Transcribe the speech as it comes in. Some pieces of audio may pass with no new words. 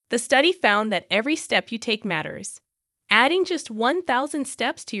The study found that every step you take matters. Adding just 1,000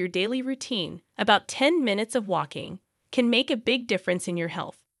 steps to your daily routine, about 10 minutes of walking, can make a big difference in your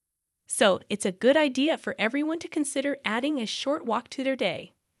health. So, it's a good idea for everyone to consider adding a short walk to their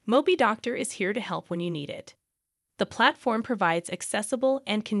day. MobiDoctor is here to help when you need it. The platform provides accessible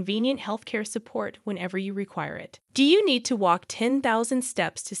and convenient healthcare support whenever you require it. Do you need to walk 10,000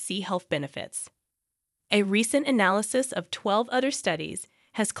 steps to see health benefits? A recent analysis of 12 other studies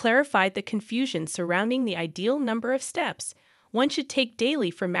has clarified the confusion surrounding the ideal number of steps one should take daily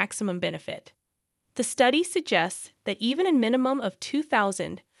for maximum benefit. The study suggests that even a minimum of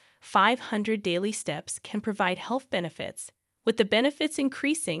 2,500 daily steps can provide health benefits, with the benefits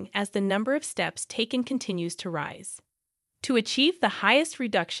increasing as the number of steps taken continues to rise. To achieve the highest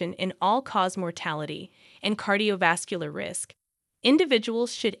reduction in all-cause mortality and cardiovascular risk,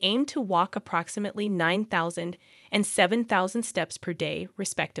 individuals should aim to walk approximately 9,000 and 7,000 steps per day,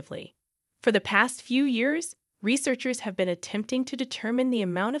 respectively. For the past few years, researchers have been attempting to determine the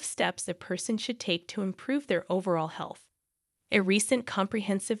amount of steps a person should take to improve their overall health. A recent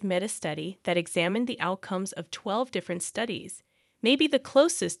comprehensive meta-study that examined the outcomes of 12 different studies may be the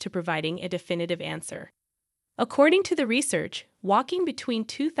closest to providing a definitive answer. According to the research, walking between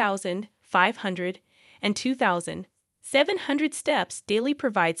 2,500 and 2,700 steps daily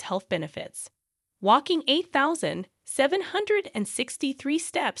provides health benefits. Walking 8,763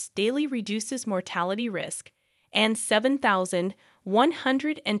 steps daily reduces mortality risk, and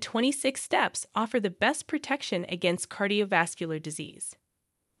 7,126 steps offer the best protection against cardiovascular disease.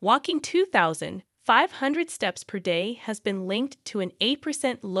 Walking 2,500 steps per day has been linked to an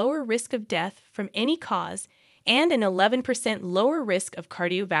 8% lower risk of death from any cause and an 11% lower risk of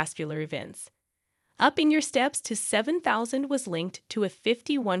cardiovascular events. Upping your steps to 7,000 was linked to a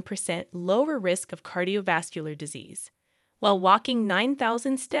 51% lower risk of cardiovascular disease, while walking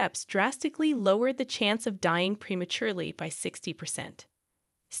 9,000 steps drastically lowered the chance of dying prematurely by 60%.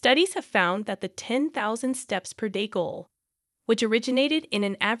 Studies have found that the 10,000 steps per day goal, which originated in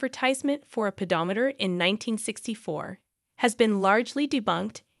an advertisement for a pedometer in 1964, has been largely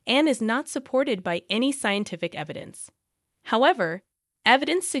debunked and is not supported by any scientific evidence. However,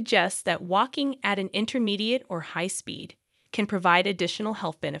 evidence suggests that walking at an intermediate or high speed can provide additional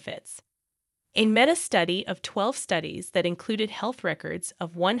health benefits. A meta-study of 12 studies that included health records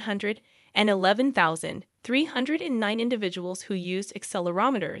of 111,309 individuals who used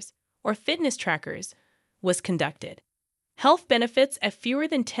accelerometers or fitness trackers was conducted. Health benefits at fewer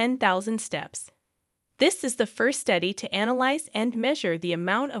than 10,000 steps. This is the first study to analyze and measure the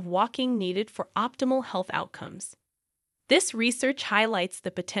amount of walking needed for optimal health outcomes. This research highlights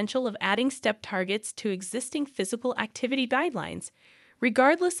the potential of adding step targets to existing physical activity guidelines,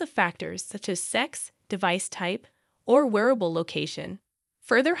 regardless of factors such as sex, device type, or wearable location,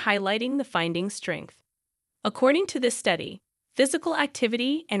 further highlighting the finding's strength. According to this study, physical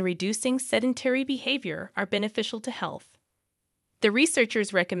activity and reducing sedentary behavior are beneficial to health. The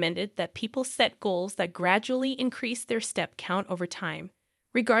researchers recommended that people set goals that gradually increase their step count over time,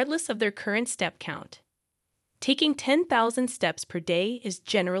 regardless of their current step count. Taking 10,000 steps per day is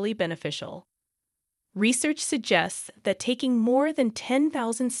generally beneficial. Research suggests that taking more than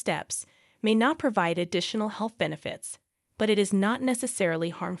 10,000 steps may not provide additional health benefits, but it is not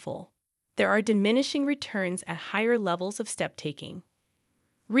necessarily harmful. There are diminishing returns at higher levels of step taking.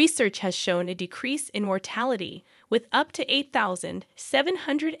 Research has shown a decrease in mortality with up to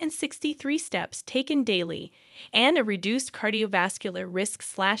 8,763 steps taken daily and a reduced cardiovascular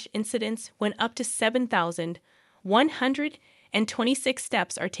risk/incidence when up to 7,126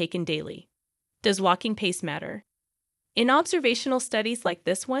 steps are taken daily. Does walking pace matter? In observational studies like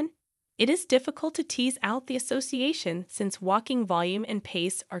this one, it is difficult to tease out the association since walking volume and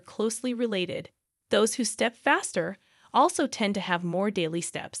pace are closely related. Those who step faster also tend to have more daily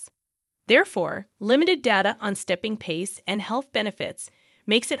steps. Therefore, limited data on stepping pace and health benefits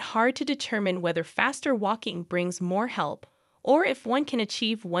makes it hard to determine whether faster walking brings more help or if one can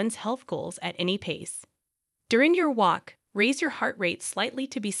achieve one's health goals at any pace. During your walk, raise your heart rate slightly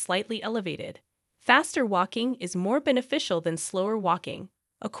to be slightly elevated. Faster walking is more beneficial than slower walking,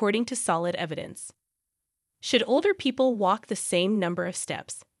 according to solid evidence. Should older people walk the same number of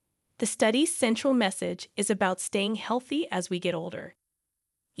steps? The study's central message is about staying healthy as we get older.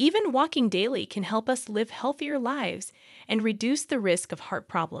 Even walking daily can help us live healthier lives and reduce the risk of heart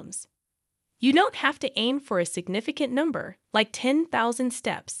problems. You don't have to aim for a significant number, like 10,000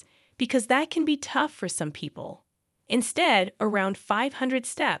 steps, because that can be tough for some people. Instead, around 500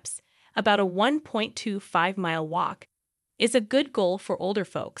 steps, about a 1.25-mile walk, is a good goal for older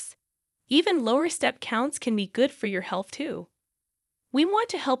folks. Even lower step counts can be good for your health too. We want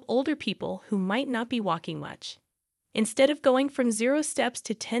to help older people who might not be walking much. Instead of going from 0 steps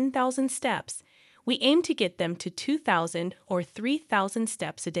to 10,000 steps, we aim to get them to 2,000 or 3,000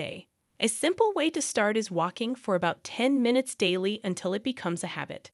 steps a day. A simple way to start is walking for about 10 minutes daily until it becomes a habit.